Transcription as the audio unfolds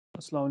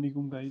Assalamu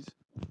alaikum guys.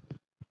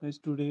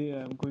 Today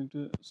I'm going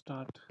to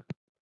start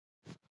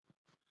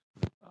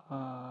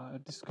a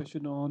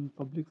discussion on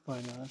public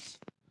finance.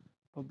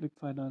 Public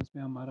finance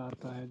में हमारा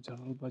आता है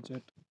general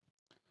budget,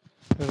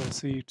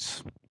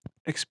 receipts,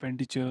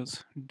 expenditures,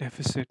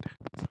 deficit,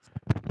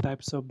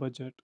 types of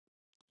budget,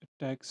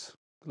 tax,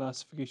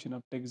 classification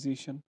of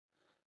taxation,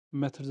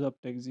 methods of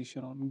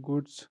taxation on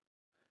goods,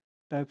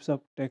 types of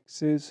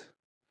taxes,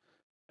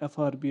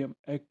 FRBM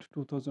Act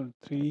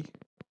 2003,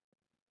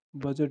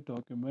 budget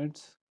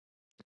documents,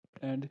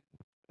 and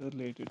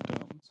related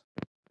terms.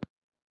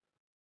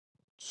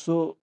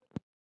 So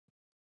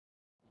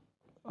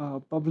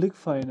public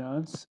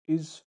finance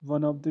is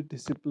one of the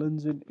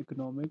disciplines in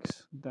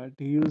economics that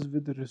deals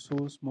with the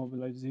resource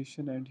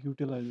mobilization and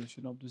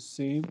utilization of the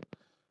same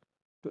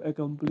to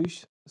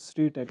accomplish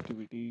state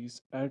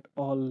activities at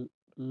all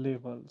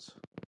levels,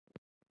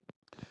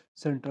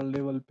 central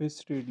level पे,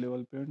 state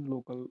level पे and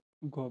local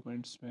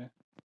governments में.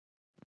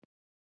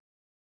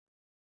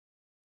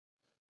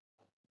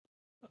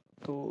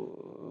 तो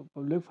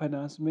public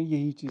finance में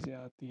यही चीज़ें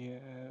आती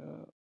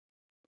है,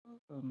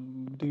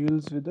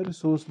 deals with the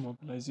resource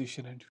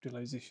mobilisation and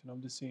utilisation of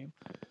the same.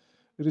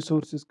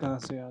 Resources कहाँ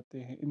से आते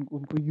हैं,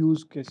 उनको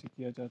यूज़ कैसे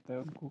किया जाता है,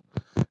 उनको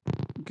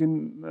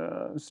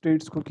किन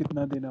स्टेट्स को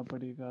कितना देना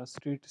पड़ेगा,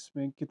 स्टेट्स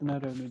में कितना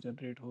रेवेन्यू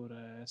जनरेट हो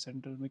रहा है,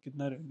 सेंट्रल में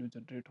कितना रेवेन्यू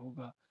जनरेट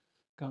होगा,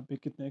 कहाँ पे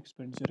कितना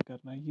एक्सपेंडिचर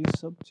करना है, ये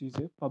सब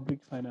चीज़ें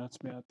पब्लिक फाइनेंस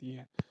में आती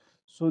है.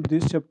 So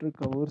this chapter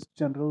covers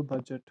general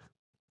budget,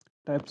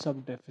 types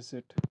of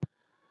deficit,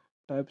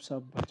 types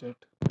of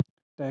budget,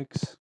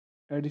 tax,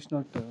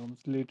 additional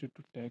terms related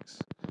to tax,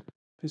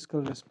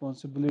 fiscal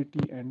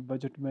responsibility and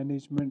budget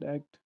management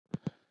act,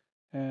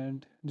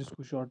 and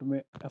जिसको शॉर्ट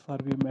में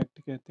FRBM एक्ट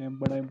कहते हैं,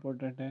 बड़ा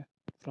इंपॉर्टेंट है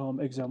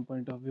from exam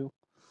point of view,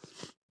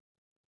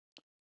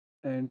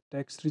 and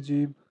tax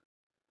regime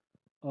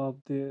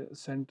of the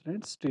centre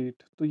and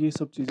state. तो ये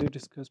सब चीज़ें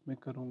डिस्कस मैं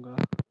करूँगा.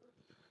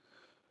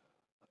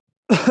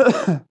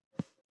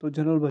 तो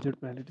जनरल बजट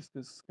पहले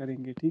डिस्कस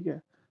करेंगे, ठीक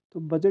है. तो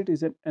budget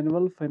is an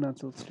annual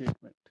financial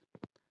statement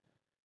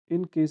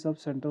in case of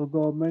central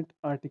government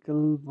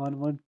article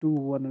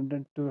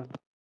 112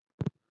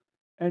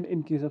 and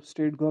in case of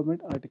state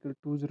government article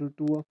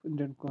 202 of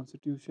Indian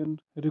constitution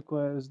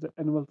requires the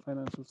annual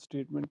financial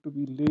statement to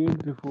be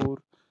laid before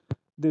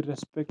the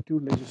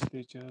respective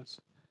legislatures.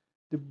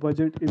 The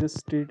budget is a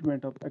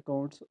statement of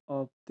accounts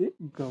of the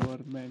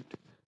government.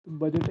 तो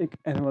budget एक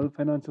annual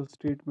financial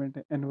statement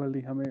है.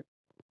 Annually हमें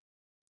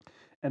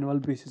annual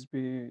basis पे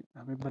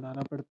हमें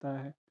बनाना पड़ता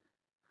है.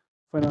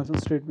 Financial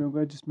statement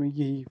होगा जिसमें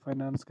यही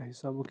फाइनेंस का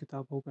हिसाब व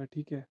किताब होगा,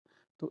 ठीक है.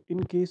 तो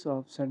in case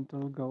of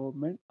central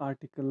government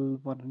article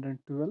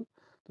 112,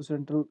 तो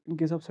central in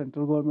case of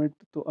central government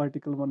तो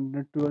article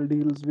 112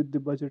 deals with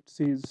the budget,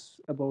 says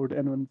about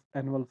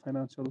annual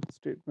financial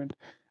statement.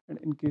 And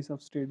in case of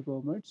state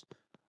governments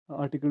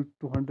article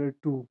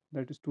 202,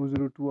 that is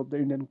 202 of the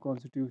Indian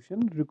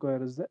constitution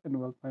requires the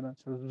annual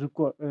financial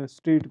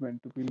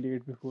statement to be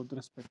laid before the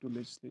respective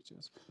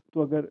legislatures.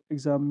 तो अगर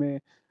exam में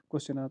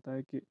question आता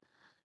है कि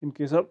in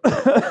case of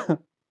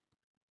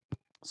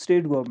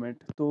state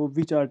government, so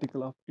which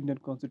article of Indian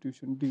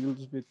constitution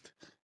deals with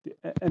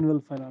the annual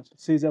financial,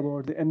 says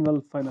about the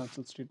annual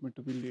financial statement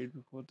to be laid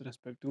before the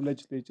respective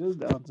legislatures?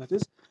 The answer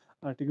is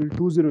article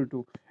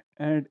 202.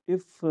 And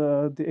if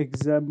the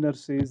examiner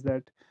says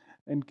that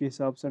in case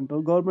of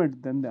central government,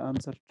 then the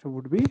answer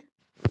would be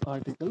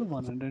article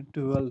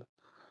 112.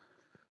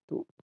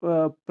 तो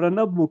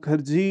Pranab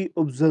Mukherjee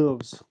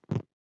observes,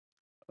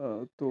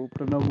 तो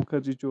प्रणब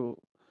मुखर्जी जो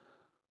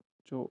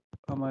जो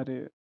हमारे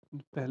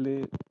पहले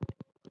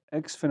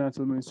x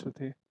financial minister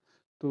थे,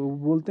 तो वो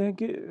बोलते हैं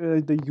कि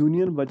the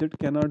union budget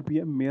can not be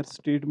a mere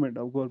statement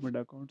of government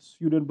accounts.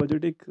 Union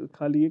budget एक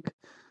खाली एक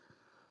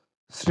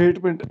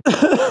स्टेटमेंट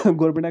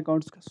गवर्नमेंट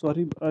अकाउंट्स का.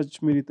 सॉरी, आज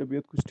मेरी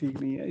तबीयत कुछ ठीक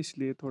नहीं है,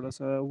 इसलिए थोड़ा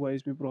सा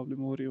वॉइस में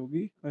प्रॉब्लम हो रही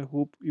होगी. I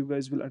hope you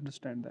guys will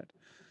understand that.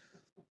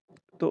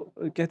 तो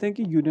कहते हैं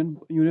कि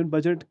union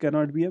budget can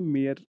not be a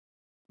mere,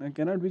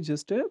 can not be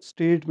just a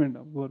statement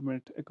of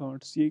government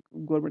accounts. ये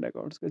गवर्नमेंट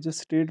अकाउंट्स का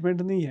जस्ट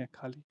स्टेटमेंट नहीं है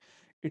खाली.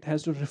 It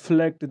has to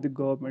reflect the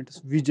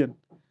government's vision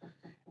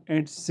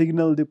and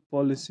signal the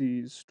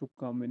policies to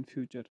come in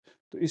future.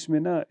 तो इसमें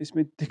ना,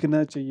 इसमें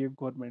दिखना चाहिए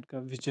गवर्नमेंट का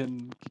विजन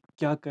कि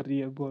क्या कर रही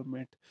है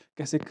गवर्नमेंट,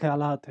 कैसे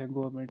ख्यालात हैं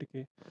गवर्नमेंट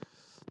के.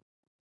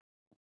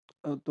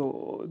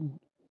 तो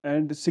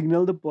and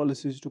signal the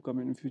policies to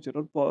come in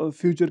future, और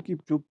फ्यूचर की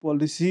जो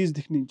पॉलिसीज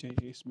दिखनी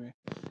चाहिए इसमें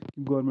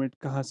कि गवर्नमेंट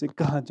कहाँ से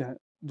कहाँ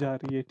जा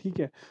रही है, ठीक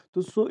है.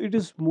 तो so it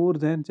is more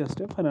than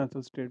just a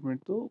financial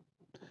statement. तो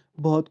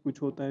बहुत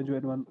कुछ होता है जो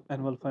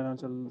एनुअल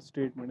फाइनेंशियल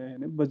स्टेटमेंट है,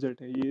 यानी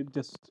बजट है, ये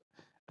जस्ट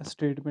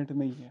स्टेटमेंट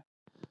नहीं है.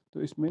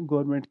 तो इसमें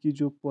गवर्नमेंट की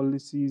जो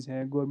पॉलिसीज़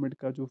हैं, गवर्नमेंट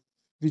का जो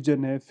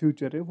विजन है,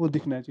 फ्यूचर है, वो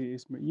दिखना चाहिए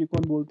इसमें. ये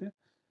कौन बोलते हैं?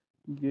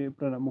 ये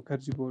प्रणब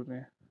मुखर्जी बोल रहे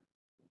हैं.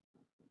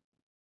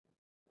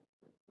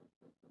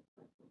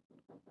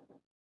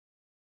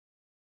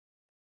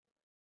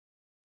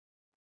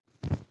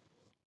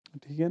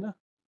 ठीक है ना.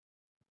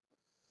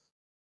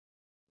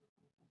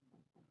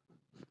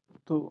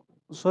 तो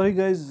सॉरी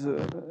गाइज,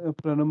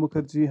 प्रणब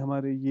मुखर्जी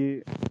हमारे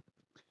ये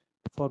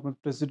फॉर्मर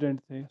प्रेसिडेंट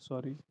थे।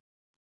 Sorry,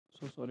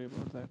 so sorry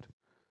about that.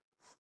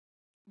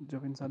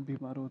 जब इंसान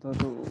बीमार होता है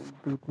तो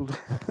बिल्कुल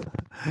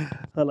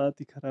हालात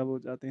ही ख़राब हो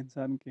जाते हैं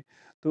इंसान के।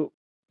 तो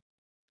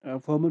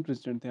फॉर्मर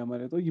प्रेसिडेंट थे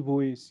हमारे, तो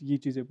ये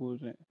चीज़ें बोल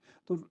रहे हैं।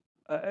 तो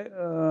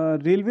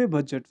railway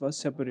budget was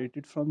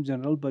separated from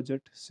general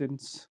budget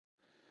since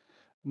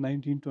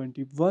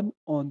 1921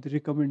 on the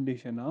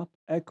recommendation of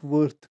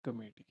Acworth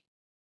committee.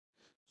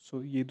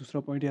 सो ये दूसरा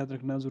पॉइंट याद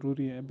रखना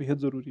ज़रूरी है, बेहद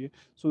ज़रूरी है।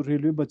 सो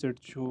रेलवे बजट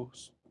जो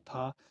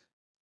था,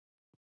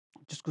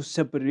 जिसको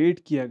सेपरेट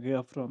किया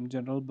गया फ्रॉम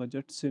जनरल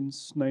बजट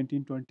सिंस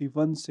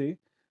 1921 से,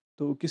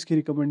 तो किसकी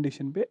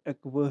रिकमेंडेशन पे?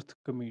 एक्वर्थ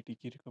कमेटी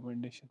की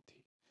रिकमेंडेशन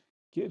थी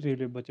कि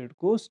रेलवे बजट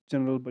को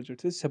जनरल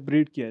बजट से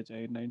सेपरेट किया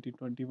जाए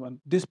 1921।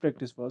 This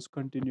practice was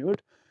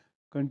continued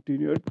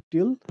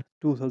till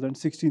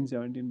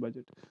 2016-17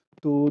 budget.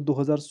 तो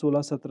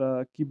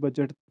 2016-17 की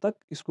बजट तक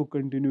इसको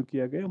कंटिन्यू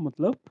किया गया,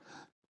 मतलब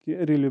कि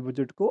रेलवे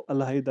बजट को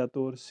अलहदा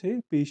तौर से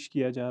पेश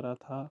किया जा रहा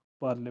था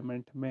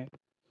पार्लियामेंट में,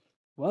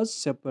 was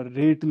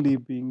separately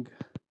being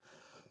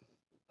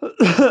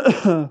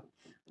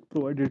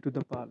provided to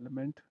the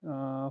parliament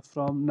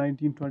from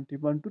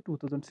 1921 to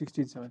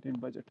 2016-17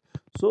 budget.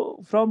 So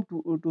from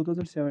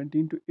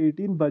 2017 to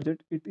 18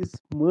 budget, it is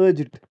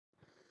merged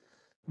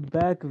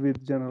back with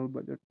general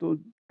budget. तो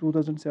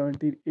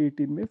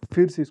 2017-18 में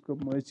फिर से इसको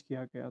मर्ज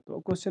किया गया। तो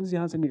क्वेश्चंस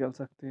यहाँ से निकल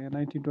सकते हैं।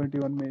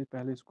 1921 में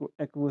पहले इसको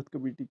एक्वर्थ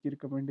कमेटी की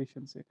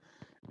रिकमेंडेशन से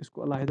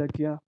इसको अलहदा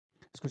किया,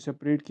 इसको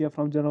सेपरेट किया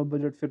फ्रॉम जनरल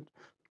बजट। फिर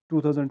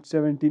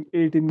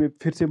 2017-18 में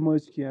फिर से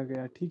मर्ज किया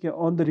गया, ठीक है,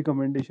 on the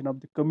recommendation of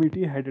the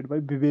committee headed by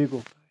विवेक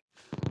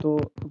ओबराय। तो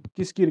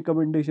किसकी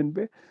रिकमेंडेशन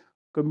पे?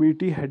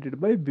 Committee headed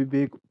by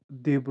Vivek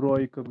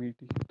Debroy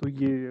committee. तो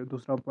ये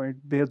दूसरा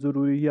पॉइंट बेहद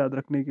ज़रूरी है याद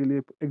रखने के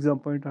लिए एग्जाम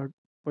पॉइंट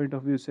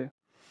ऑफ व्यू से।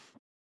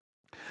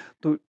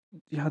 तो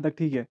यहाँ तक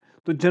ठीक है।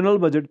 तो general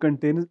budget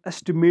contains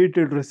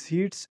estimated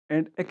receipts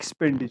and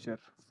expenditure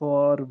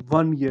for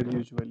 1 year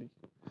usually.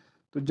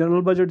 तो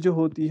जनरल बजट जो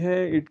होती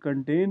है, it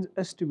contains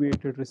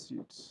estimated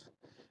receipts.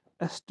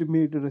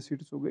 Estimated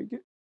receipts हो गई कि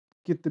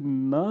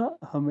कितना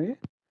हमें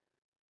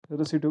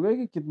रिसीट हो गया,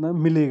 कि कितना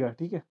मिलेगा,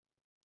 ठीक है,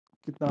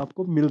 कितना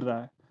आपको मिल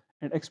रहा है।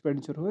 एंड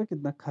एक्सपेंडिचर हो गया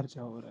कितना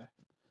खर्चा हो रहा है।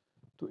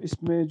 तो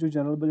इसमें जो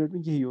जनरल बजट में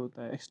यही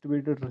होता है,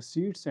 estimated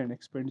receipts and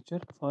expenditure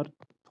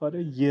for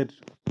a year.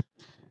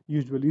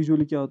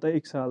 Usually क्या होता है,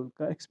 एक साल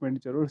का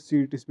एक्सपेंडिचर और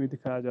रिसीट इसमें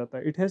दिखाया जाता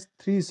है। It has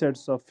 3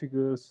 sets of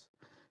figures.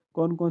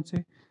 कौन कौन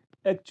से?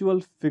 Actual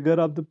figure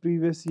of the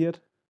previous year,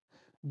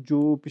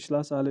 जो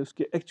पिछला साल है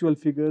उसके एक्चुअल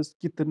फिगर्स,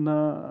 कितना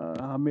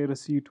हमें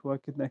रिसीट हुआ,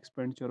 कितना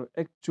एक्सपेंडिचर हो,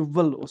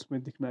 एक्चुअल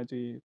उसमें दिखना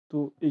चाहिए।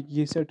 तो एक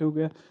ये सेट हो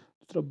गया।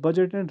 दूसरा,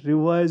 budget and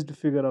revised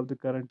figure of the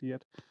current year.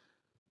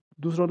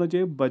 दूसरा होना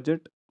चाहिए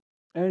budget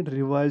and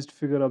revised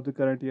figure of the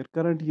current year.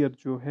 Current year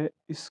जो है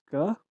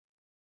इसका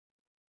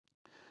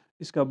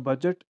इसका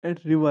बजट एंड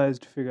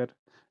रिवाइज्ड फिगर।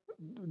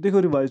 देखो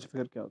रिवाइज्ड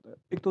फिगर क्या होता है?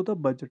 एक तो होता है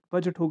बजट।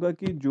 बजट होगा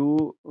कि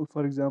जो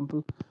फॉर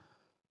एग्जांपल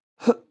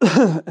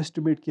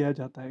एस्टिमेट किया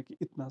जाता है कि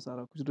इतना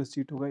सारा कुछ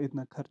रिसीट होगा,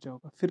 इतना खर्चा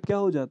होगा। फिर क्या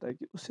हो जाता है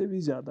कि उससे भी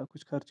ज़्यादा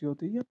कुछ खर्चे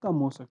होते हैं या कम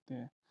हो सकते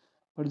हैं,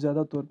 पर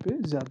ज़्यादा तौर पे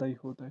ज़्यादा ही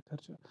होता है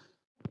खर्चा।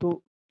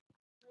 तो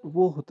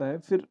वो होता है,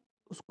 फिर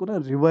उसको ना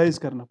रिवाइज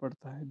करना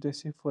पड़ता है।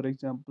 जैसे फॉर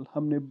एग्जांपल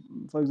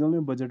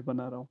मैं बजट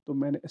बना रहा हूँ, तो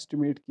मैंने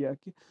एस्टिमेट किया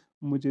कि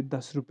मुझे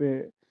 10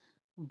 रुपये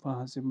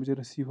वहाँ से मुझे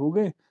रिसीव हो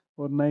गए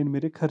और 9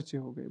 मेरे खर्चे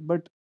हो गए।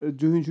 बट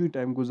जो ही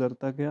टाइम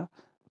गुजरता गया,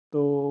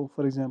 तो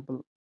फॉर एग्जांपल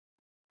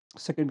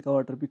सेकंड का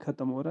ऑर्डर भी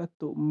ख़त्म हो रहा है,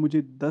 तो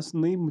मुझे 10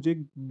 नहीं, मुझे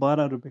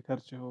 12 रुपये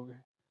खर्चे हो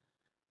गए,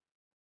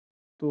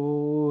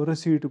 तो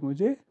रिसीट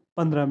मुझे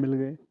 15 मिल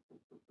गए।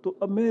 तो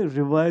अब मैं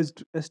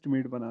रिवाइज्ड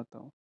एस्टिमेट बनाता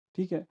हूँ,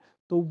 ठीक है।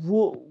 तो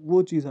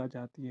वो चीज़ आ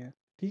जाती है,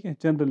 ठीक है,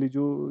 जनरली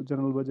जो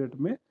जनरल बजट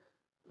में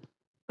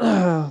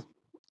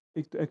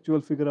एक तो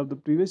actual figure of the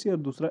previous year,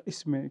 दूसरा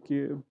इसमें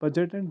कि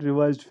budget and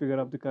revised figure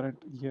of the current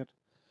year.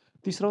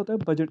 तीसरा होता है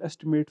budget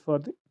estimate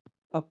for the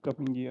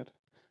upcoming year.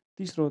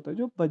 तीसरा होता है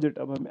जो बजट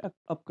अब हमें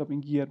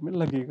अपकमिंग ईयर में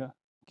लगेगा,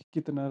 कि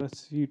कितना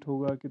रसीट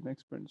होगा, कितना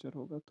एक्सपेंडिचर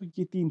होगा। तो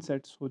ये 3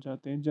 सेट्स हो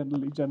जाते हैं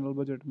जनरली जनरल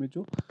बजट में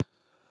जो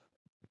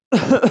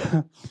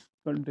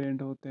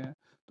कंटेंट होते हैं।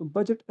 तो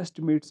budget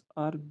estimates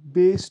are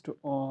based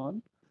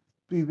on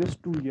previous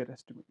 2 year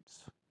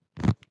estimates.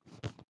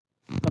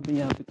 अब मैं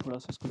यहाँ पे थोड़ा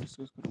सा इसको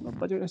डिस्कस करूँगा।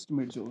 बजट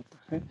एस्टिमेट जो होता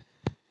है,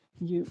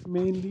 ये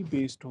मेनली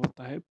बेस्ड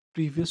होता है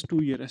प्रीवियस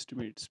 2 ईयर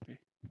एस्टिमेट्स पे।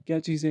 क्या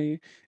चीज़ है ये?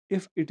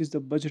 If it is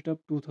the budget of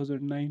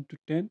 2009 to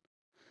 10,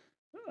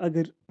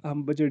 अगर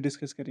हम बजट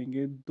डिस्कस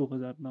करेंगे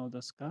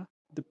 2009-10 का,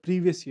 द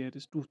प्रीवियस ईयर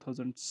इज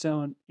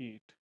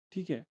 2007-8,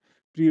 ठीक है।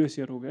 प्रीवियस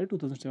ईयर हो गया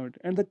 2007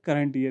 and the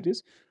current year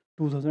is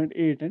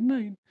 2008 and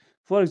 9।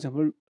 For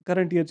example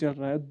current year चल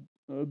रहा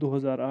है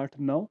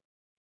 2008-9,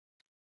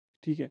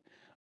 ठीक है।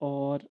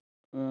 और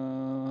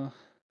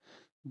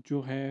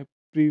जो है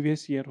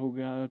प्रीवियस ईयर हो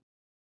गया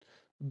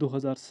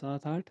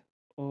 2007-8,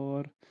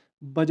 और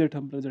बजट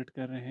हम प्रेजेंट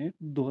कर रहे हैं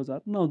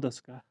 2009-10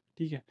 का,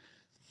 ठीक है।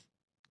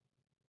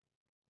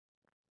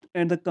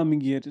 And the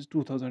coming year is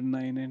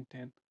 2009 and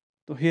 10।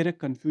 So here a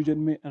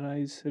confusion may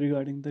arise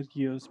regarding the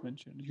years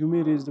mentioned. You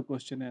may raise the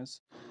question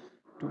as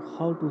to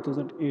how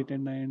 2008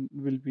 and 9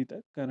 will be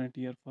the current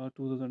year for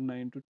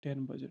 2009 to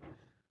 10 budget.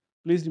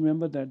 Please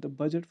remember that the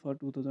budget for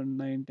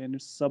 2009-10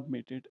 is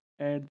submitted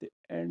at the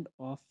end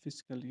of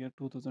fiscal year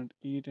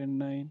 2008 and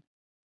 9.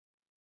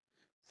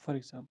 For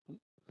example,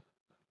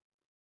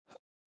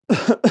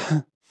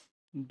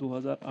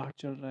 2008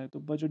 चल रहा है तो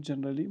budget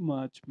generally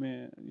मार्च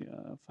में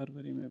या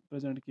फरवरी में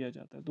present किया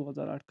जाता है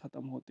 2008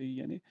 ख़त्म होते ही,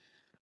 यानी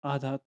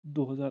आधा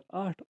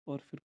 2008 और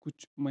फिर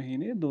कुछ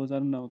महीने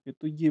 2009 के,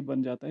 तो ये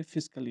बन जाता है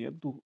फिजिकल ईयर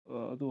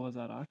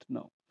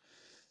 2008-9।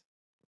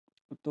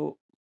 तो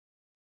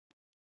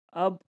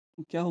अब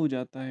क्या हो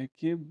जाता है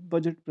कि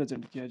बजट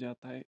प्रेजेंट किया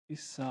जाता है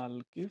इस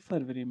साल के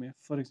फरवरी में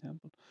फॉर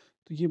एग्जांपल,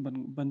 तो ये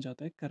बन बन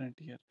जाता है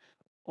करंट ईयर।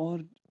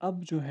 और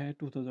अब जो है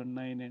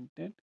 2009 एंड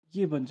 10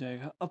 ये बन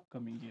जाएगा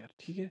अपकमिंग ईयर,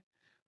 ठीक है।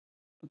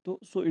 तो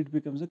so it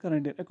becomes a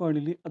current year.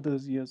 Accordingly, other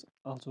years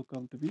also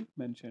come to be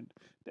mentioned.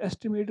 The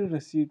estimated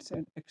receipts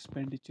and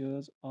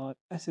expenditures are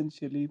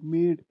essentially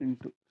made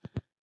into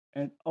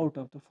and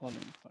out of the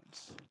following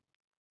funds.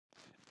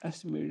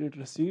 Estimated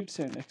receipts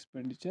and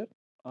expenditure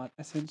are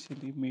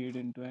essentially made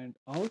into and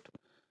out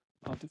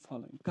of the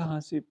following.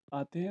 कहाँ से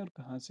आते हैं और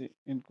कहाँ से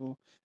इनको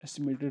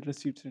estimated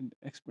receipts and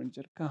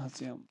expenditure कहाँ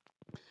से हम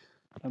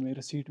हमें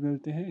receipt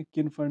मिलते हैं,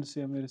 किन फंड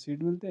से हमें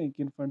receipt मिलते हैं,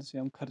 किन फंड से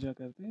हम खर्चा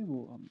करते हैं,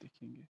 वो हम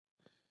देखेंगे।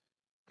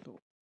 तो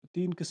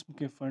तीन किस्म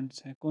के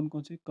फंड्स हैं, कौन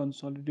कौन से?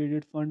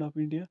 Consolidated fund of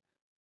India,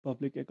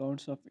 public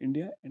accounts of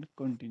India and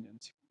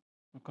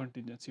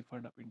contingency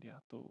fund of India.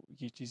 तो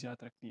ये चीज़ याद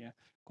रखनी है,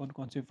 कौन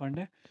कौन से फंड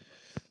है?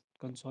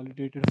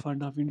 Consolidated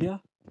fund of India,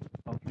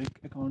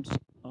 public accounts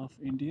of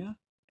India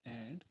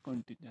and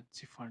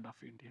contingency fund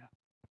of India.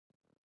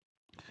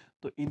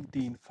 तो इन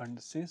तीन फंड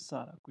से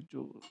सारा कुछ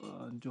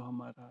जो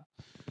हमारा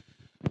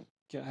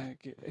क्या है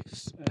कि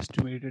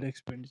एस्टिमेटेड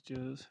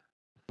एक्सपेंडिचर्स,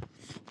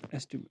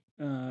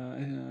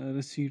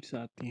 रिसीट्स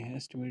आती हैं,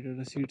 एस्टिमेटेड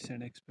रिसीट्स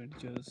एंड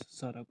एक्सपेंडिचर्स,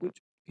 सारा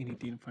कुछ इन्हीं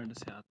तीन फंड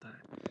से आता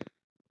है।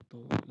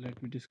 तो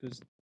let me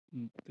discuss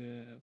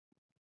the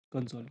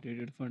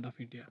consolidated fund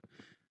of India.